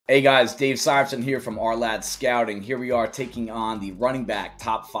Hey guys, Dave Syvertsen here from Ourlads Scouting. Here we are taking on the running back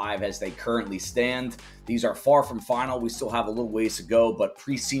top 5 as they currently stand. These are far from final. We still have a little ways to go, but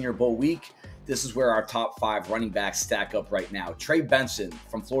pre-Senior Bowl week, this is where our top 5 running backs stack up right now. Trey Benson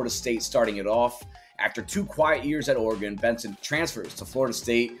from Florida State starting it off. After 2 quiet years at Oregon, Benson transfers to Florida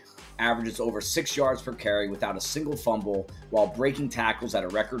State, averages over 6 yards per carry without a single fumble while breaking tackles at a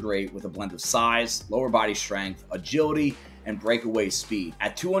record rate with a blend of size, lower body strength, agility, and breakaway speed.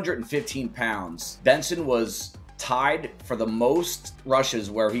 At 215 pounds, Benson was tied for the most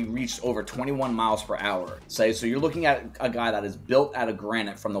rushes where he reached over 21 miles per hour. So you're looking at a guy that is built out of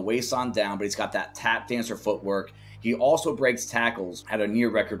granite from the waist on down, but he's got that tap dancer footwork. He also breaks tackles at a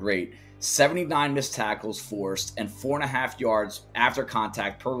near record rate. 79 missed tackles forced and 4.5 yards after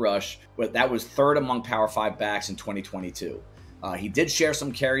contact per rush, but that was third among Power 5 backs in 2022. He did share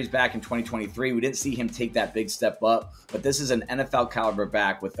some carries back in 2023. We didn't see him take that big step up, but this is an NFL caliber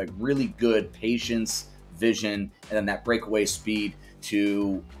back with a really good patience, vision, and then that breakaway speed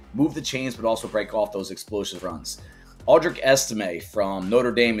to move the chains, but also break off those explosive runs. Audric Estime from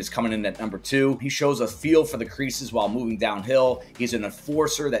Notre Dame is coming in at number 2. He shows a feel for the creases while moving downhill. He's an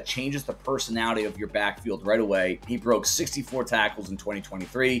enforcer that changes the personality of your backfield right away. He broke 64 tackles in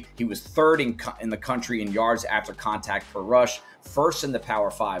 2023. He was third in the country in yards after contact per rush, first in the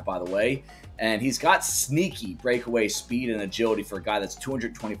Power 5, by the way. And he's got sneaky breakaway speed and agility for a guy that's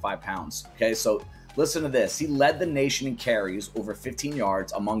 225 pounds. Okay, so listen to this. He led the nation in carries over 15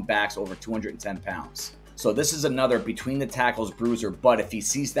 yards among backs over 210 pounds. So this is another between the tackles bruiser, but if he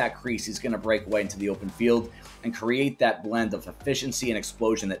sees that crease, he's going to break away into the open field and create that blend of efficiency and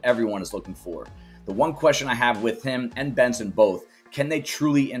explosion that everyone is looking for. The one question I have with him and Benson both, can they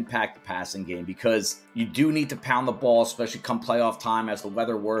truly impact the passing game? Because you do need to pound the ball, especially come playoff time as the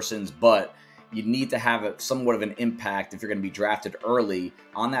weather worsens, but you need to have somewhat of an impact if you're going to be drafted early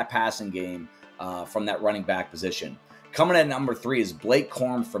on that passing game from that running back position. Coming in at number 3 is Blake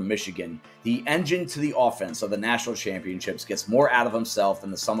Corum from Michigan. The engine to the offense of the national championships gets more out of himself than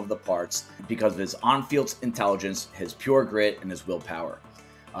the sum of the parts because of his on-field intelligence, his pure grit, and his willpower.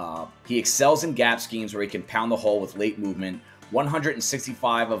 He excels in gap schemes where he can pound the hole with late movement.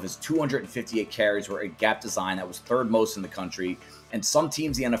 165 of his 258 carries were a gap design that was third most in the country. And some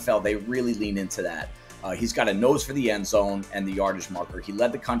teams in the NFL, they really lean into that. He's got a nose for the end zone and the yardage marker. He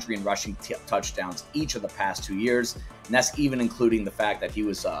led the country in rushing touchdowns each of the past 2 years, and that's even including the fact that he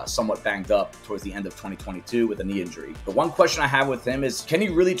was somewhat banged up towards the end of 2022 with a knee injury. The one question I have with him is, can he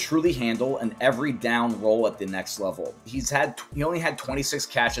really truly handle an every down role at the next level? He only had 26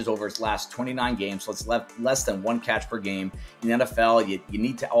 catches over his last 29 games, so it's less than 1 catch per game. In the NFL, you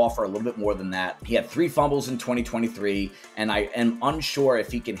need to offer a little bit more than that. He had 3 fumbles in 2023, and I am unsure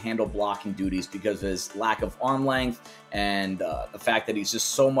if he can handle blocking duties because of his lack of arm length and the fact that he's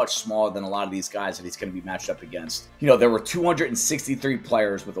just so much smaller than a lot of these guys that he's going to be matched up against. You know, there were 263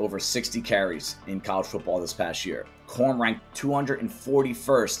 players with over 60 carries in college football this past year. Corum ranked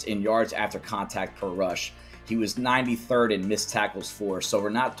 241st in yards after contact per rush. He was 93rd in missed tackles forced. So we're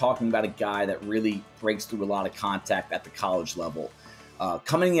not talking about a guy that really breaks through a lot of contact at the college level.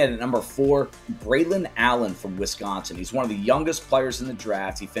 Coming in at number 4, Braelon Allen from Wisconsin. He's one of the youngest players in the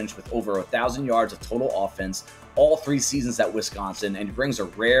draft. He finished with over 1,000 yards of total offense all 3 seasons at Wisconsin, and he brings a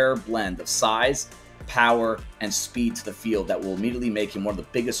rare blend of size, power, and speed to the field that will immediately make him one of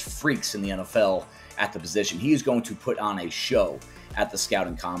the biggest freaks in the NFL at the position. He is going to put on a show at the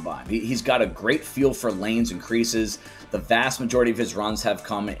scouting combine. He's got a great feel for lanes and creases. The vast majority of his runs have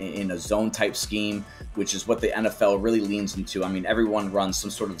come in a zone type scheme, which is what the NFL really leans into. I mean, everyone runs some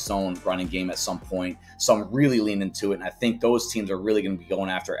sort of zone running game at some point. Some really lean into it, and I think those teams are really going to be going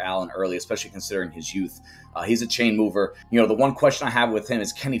after Allen early, especially considering his youth. He's a chain mover. You know, the one question I have with him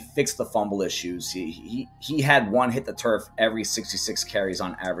is, can he fix the fumble issues? He had 1 hit the turf every 66 carries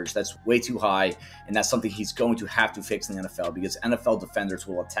on average. That's way too high, and that's something he's going to have to fix in the NFL because NFL defenders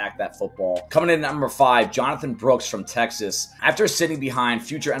will attack that football. Coming in at number 5, Jonathon Brooks from Texas. After sitting behind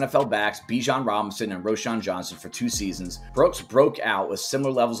future NFL backs Bijan Robinson and Roschon Johnson for 2 seasons, Brooks broke out with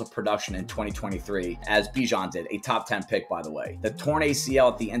similar levels of production in 2023 as Bijan did, a top 10 pick, by the way. The torn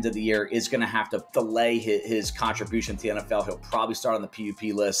ACL at the end of the year is going to have to delay his contribution to the NFL. He'll probably start on the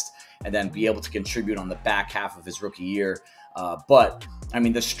PUP list and then be able to contribute on the back half of his rookie year. But I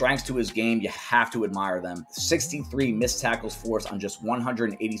mean, the strengths to his game, you have to admire them. 63 missed tackles forced on just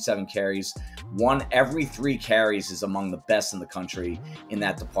 187 carries. 1 every 3 carries is among the best in the country in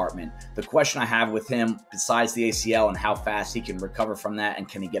that department. The question I have with him, besides the ACL and how fast he can recover from that and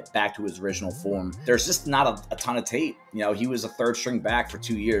can he get back to his original form, there's just not a ton of tape. You know, he was a third string back for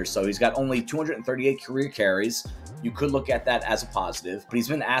 2 years, so he's got only 238 career carries. You could look at that as a positive, but he's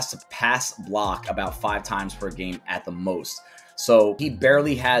been asked to pass block about 5 times per game at the most. So he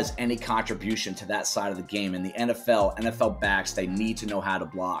barely has any contribution to that side of the game. In the NFL backs, they need to know how to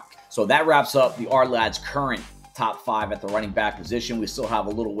block. So that wraps up the Ourlads' current top 5 at the running back position. We still have a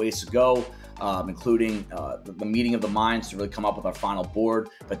little ways to go, including the meeting of the minds to really come up with our final board.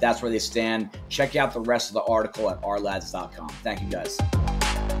 But that's where they stand. Check out the rest of the article at ourlads.com. Thank you, guys.